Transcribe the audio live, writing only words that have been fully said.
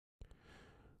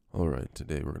Alright,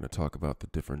 today we're going to talk about the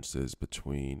differences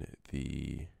between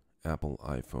the Apple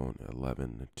iPhone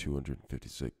 11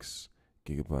 256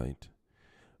 gigabyte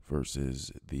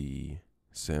versus the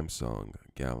Samsung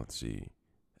Galaxy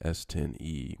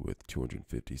S10e with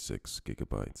 256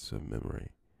 gigabytes of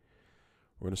memory.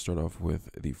 We're going to start off with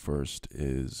the first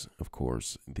is, of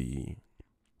course, the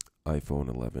iPhone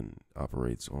 11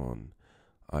 operates on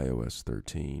iOS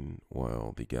 13,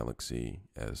 while the Galaxy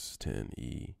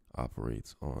S10e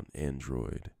operates on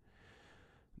Android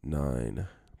 9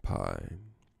 Pie.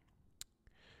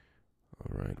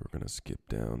 Alright, we're going to skip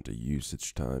down to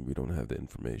usage time. We don't have the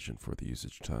information for the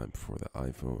usage time for the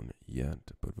iPhone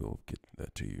yet, but we'll get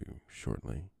that to you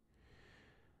shortly.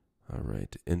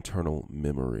 Alright, internal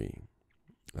memory.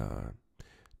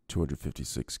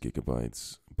 256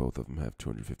 gigabytes. Both of them have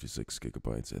 256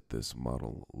 gigabytes at this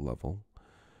model level.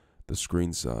 The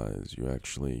screen size, you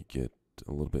actually get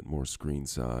a little bit more screen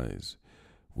size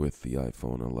with the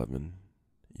iPhone 11.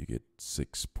 You get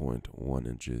 6.1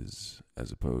 inches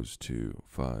as opposed to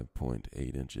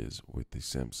 5.8 inches with the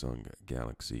Samsung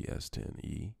Galaxy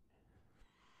S10e.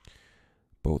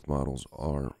 Both models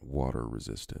are water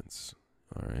resistance.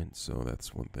 Alright, so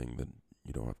that's one thing that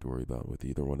you don't have to worry about with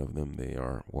either one of them. They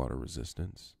are water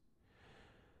resistance.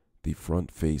 The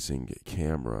front-facing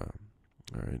camera,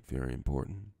 alright, very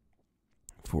important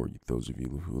for those of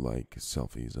you who like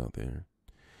selfies out there.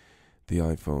 The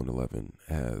iPhone 11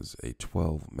 has a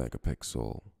 12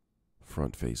 megapixel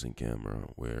front-facing camera,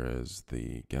 whereas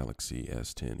the Galaxy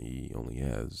S10e only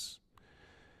has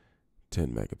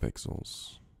 10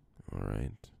 megapixels.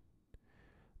 Alright.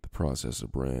 The processor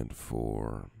brand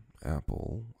for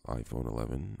Apple iPhone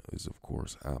 11 is, of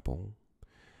course, Apple,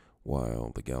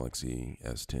 while the Galaxy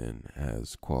S10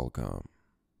 has Qualcomm.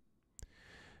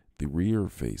 The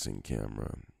rear-facing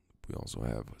camera, we also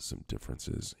have some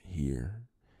differences here.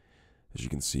 As you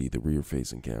can see, the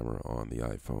rear-facing camera on the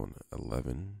iPhone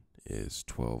 11 is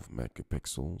 12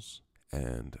 megapixels,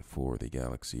 and for the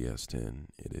Galaxy S10,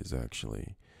 it is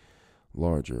actually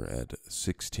larger at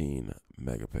 16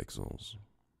 megapixels.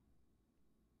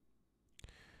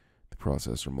 The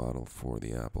processor model for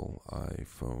the Apple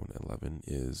iPhone 11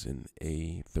 is an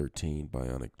A13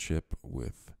 Bionic chip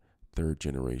with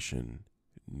third-generation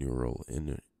neural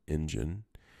engine,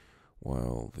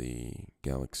 while the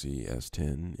Galaxy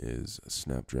S10 is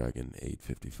Snapdragon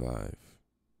 855.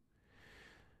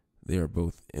 They are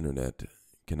both internet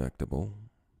connectable.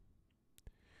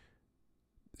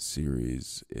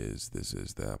 Series is this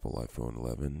is the Apple iPhone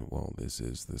 11, while this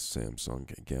is the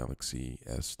Samsung Galaxy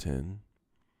S10.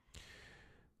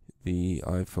 The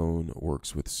iPhone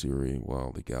works with Siri,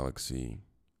 while the Galaxy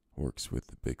works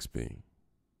with Bixby.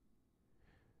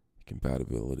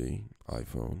 Compatibility,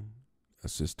 iPhone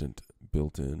Assistant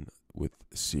built in with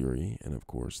Siri and, of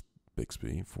course,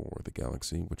 Bixby for the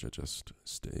Galaxy, which I just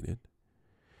stated.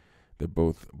 They're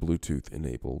both Bluetooth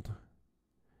enabled.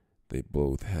 They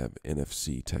both have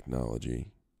NFC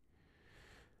technology.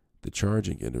 The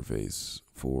charging interface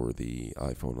for the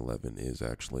iPhone 11 is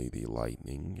actually the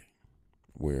Lightning,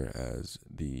 whereas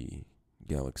the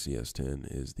Galaxy S10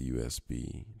 is the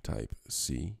USB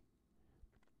Type-C.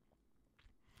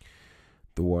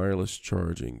 The wireless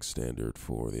charging standard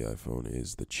for the iPhone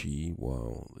is the Qi,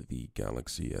 while the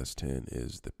Galaxy S10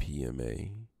 is the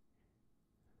PMA.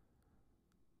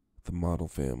 The model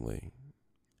family,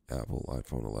 Apple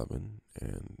iPhone 11,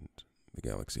 and the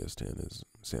Galaxy S10 is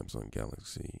Samsung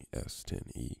Galaxy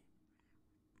S10e.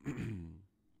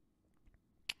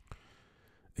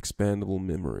 Expandable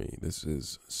memory. This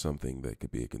is something that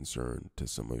could be a concern to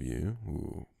some of you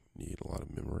who need a lot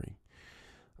of memory.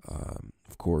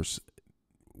 Of course,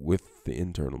 with the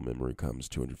internal memory comes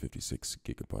 256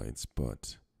 gigabytes,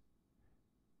 but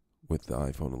with the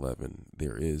iPhone 11,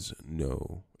 there is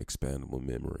no expandable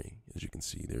memory. As you can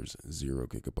see, there's 0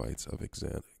 gigabytes of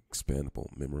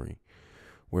expandable memory,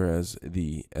 whereas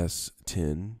the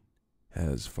S10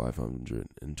 has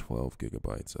 512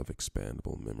 gigabytes of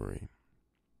expandable memory.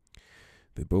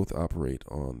 They both operate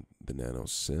on the Nano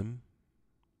SIM.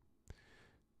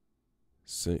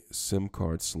 SIM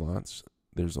card slots.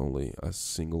 There's only a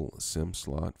single SIM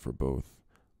slot for both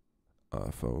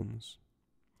phones.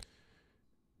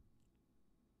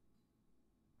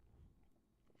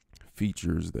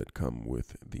 Features that come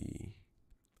with the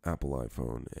Apple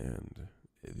iPhone and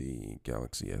the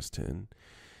Galaxy S10.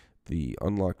 The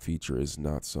unlock feature is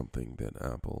not something that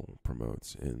Apple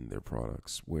promotes in their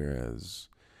products, whereas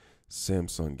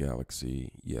Samsung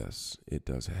Galaxy, yes, it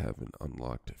does have an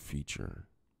unlocked feature.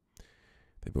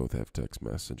 They both have text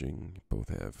messaging, both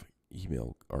have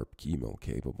email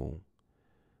capable.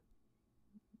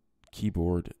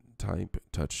 Keyboard type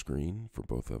touchscreen for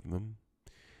both of them.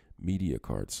 Media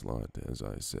card slot, as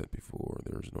I said before,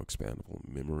 there is no expandable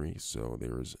memory, so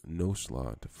there is no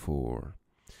slot for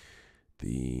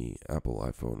the Apple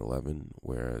iPhone 11,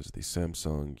 whereas the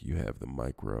Samsung, you have the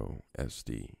micro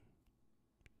SD.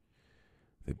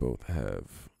 They both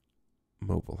have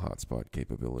mobile hotspot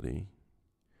capability,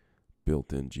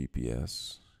 built-in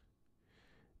GPS,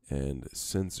 and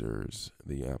sensors.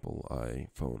 The Apple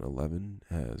iPhone 11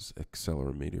 has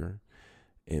accelerometer,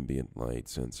 ambient light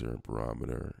sensor,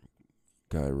 barometer,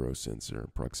 gyro sensor,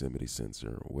 proximity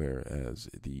sensor, whereas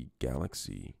the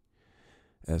Galaxy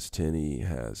S10e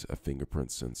has a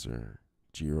fingerprint sensor,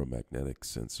 gyromagnetic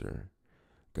sensor,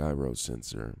 gyro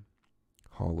sensor,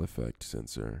 Hall effect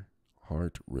sensor,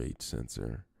 heart rate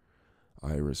sensor,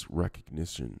 iris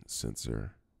recognition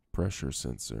sensor, pressure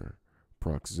sensor,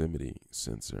 proximity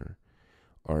sensor,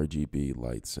 RGB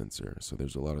light sensor. So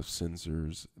there's a lot of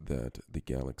sensors that the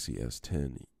Galaxy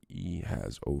S10e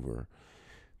has over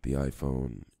the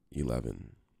iPhone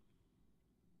 11.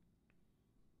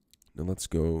 Now let's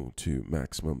go to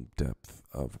maximum depth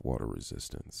of water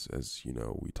resistance. As you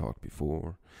know, we talked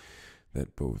before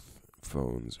that both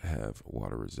phones have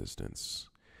water resistance.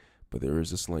 But there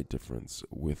is a slight difference.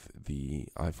 With the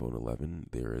iPhone 11,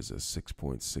 there is a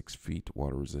 6.6 feet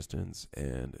water resistance,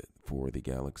 and for the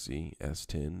Galaxy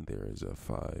S10, there is a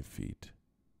 5 feet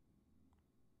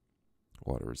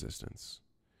water resistance.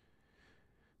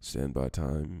 Standby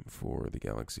time for the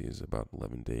Galaxy is about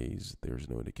 11 days. There's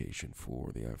no indication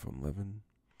for the iPhone 11.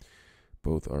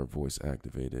 Both are voice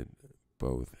activated.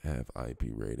 Both have IP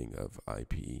rating of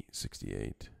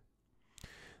IP68.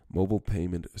 Mobile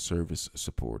payment service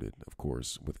supported. Of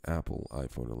course, with Apple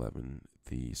iPhone 11,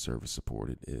 the service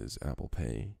supported is Apple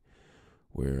Pay,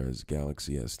 whereas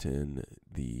Galaxy S10,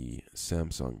 the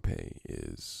Samsung Pay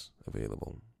is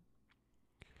available.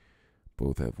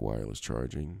 Both have wireless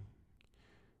charging.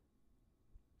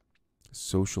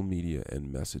 Social media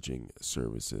and messaging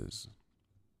services.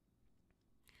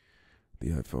 The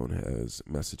iPhone has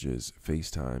Messages,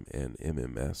 FaceTime, and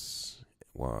MMS,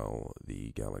 while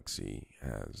the Galaxy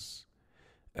has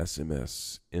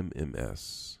SMS,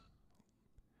 MMS.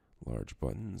 Large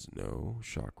buttons, no.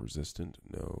 Shock resistant,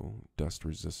 no. Dust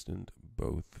resistant,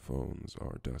 both phones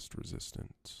are dust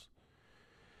resistant.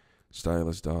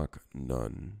 Stylus dock,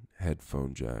 none.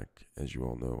 Headphone jack, as you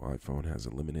all know, iPhone has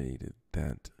eliminated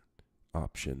that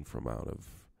option from out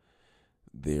of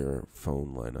their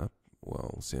phone lineup,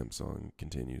 while Samsung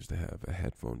continues to have a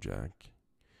headphone jack.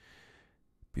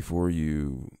 Before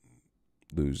you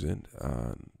lose it,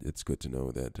 it's good to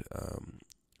know that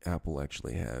Apple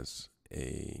actually has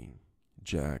a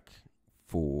jack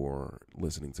for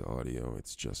listening to audio.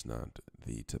 It's just not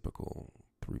the typical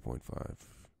 3.5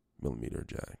 millimeter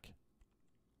jack.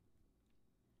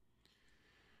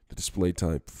 The display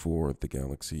type for the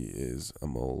Galaxy is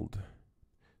AMOLED.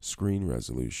 Screen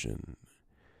resolution,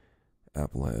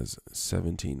 Apple has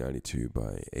 1792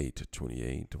 by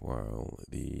 828, while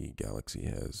the Galaxy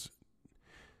has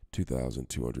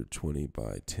 2220 by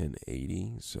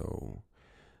 1080. So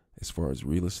as far as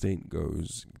real estate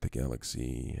goes, the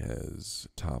Galaxy has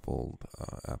toppled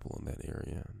Apple in that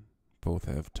area. Both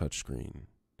have touchscreen.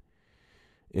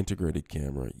 Integrated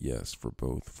camera, yes, for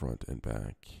both front and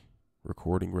back.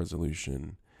 Recording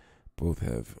resolution, both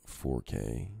have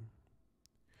 4K.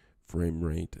 Frame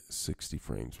rate, 60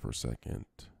 frames per second.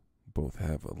 Both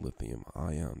have a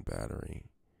lithium-ion battery.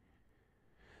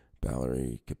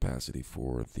 Battery capacity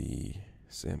for the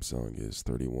Samsung is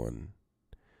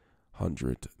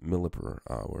 3100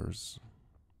 mAh.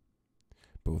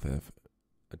 Both have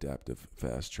adaptive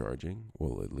fast charging.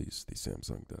 Well, at least the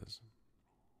Samsung does.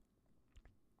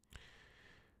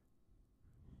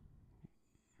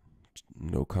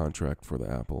 No contract for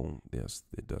the Apple. Yes,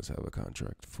 it does have a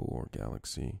contract for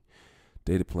Galaxy.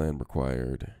 Data plan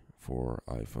required for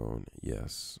iPhone.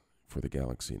 Yes. For the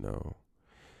Galaxy, no.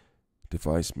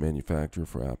 Device manufacturer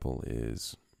for Apple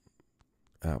is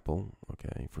Apple.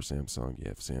 Okay. For Samsung, you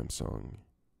have Samsung.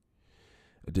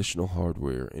 Additional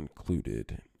hardware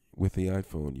included. With the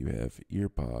iPhone, you have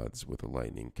earpods with a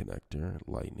lightning connector,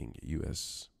 lightning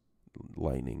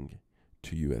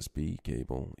to USB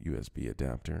cable, USB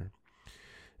adapter.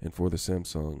 And for the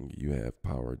Samsung, you have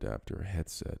power adapter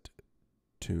headset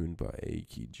tuned by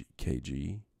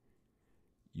AKG,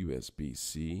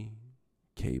 USB-C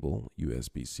cable,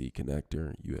 USB-C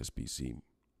connector, USB-C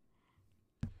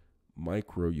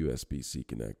micro USB-C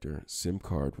connector, SIM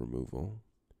card removal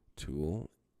tool,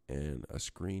 and a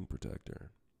screen protector.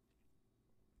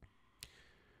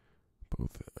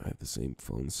 Both have the same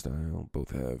phone style.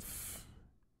 Both have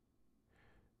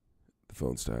the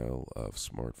phone style of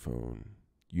smartphone.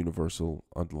 universal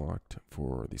unlocked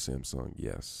for the Samsung?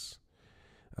 Yes.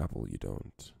 Apple, you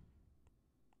don't.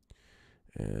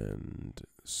 And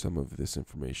some of this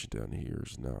information down here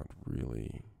is not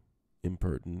really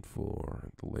impertinent for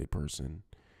the layperson.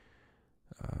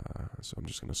 So I'm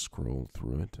just going to scroll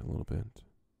through it a little bit.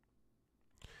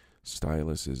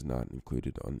 Stylus is not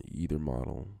included on either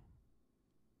model.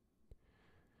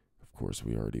 Of course,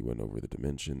 we already went over the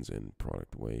dimensions and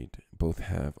product weight. Both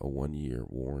have a 1-year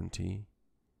warranty.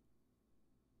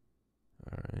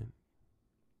 All right.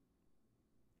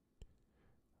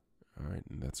 All right,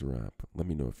 and that's a wrap. Let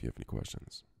me know if you have any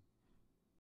questions.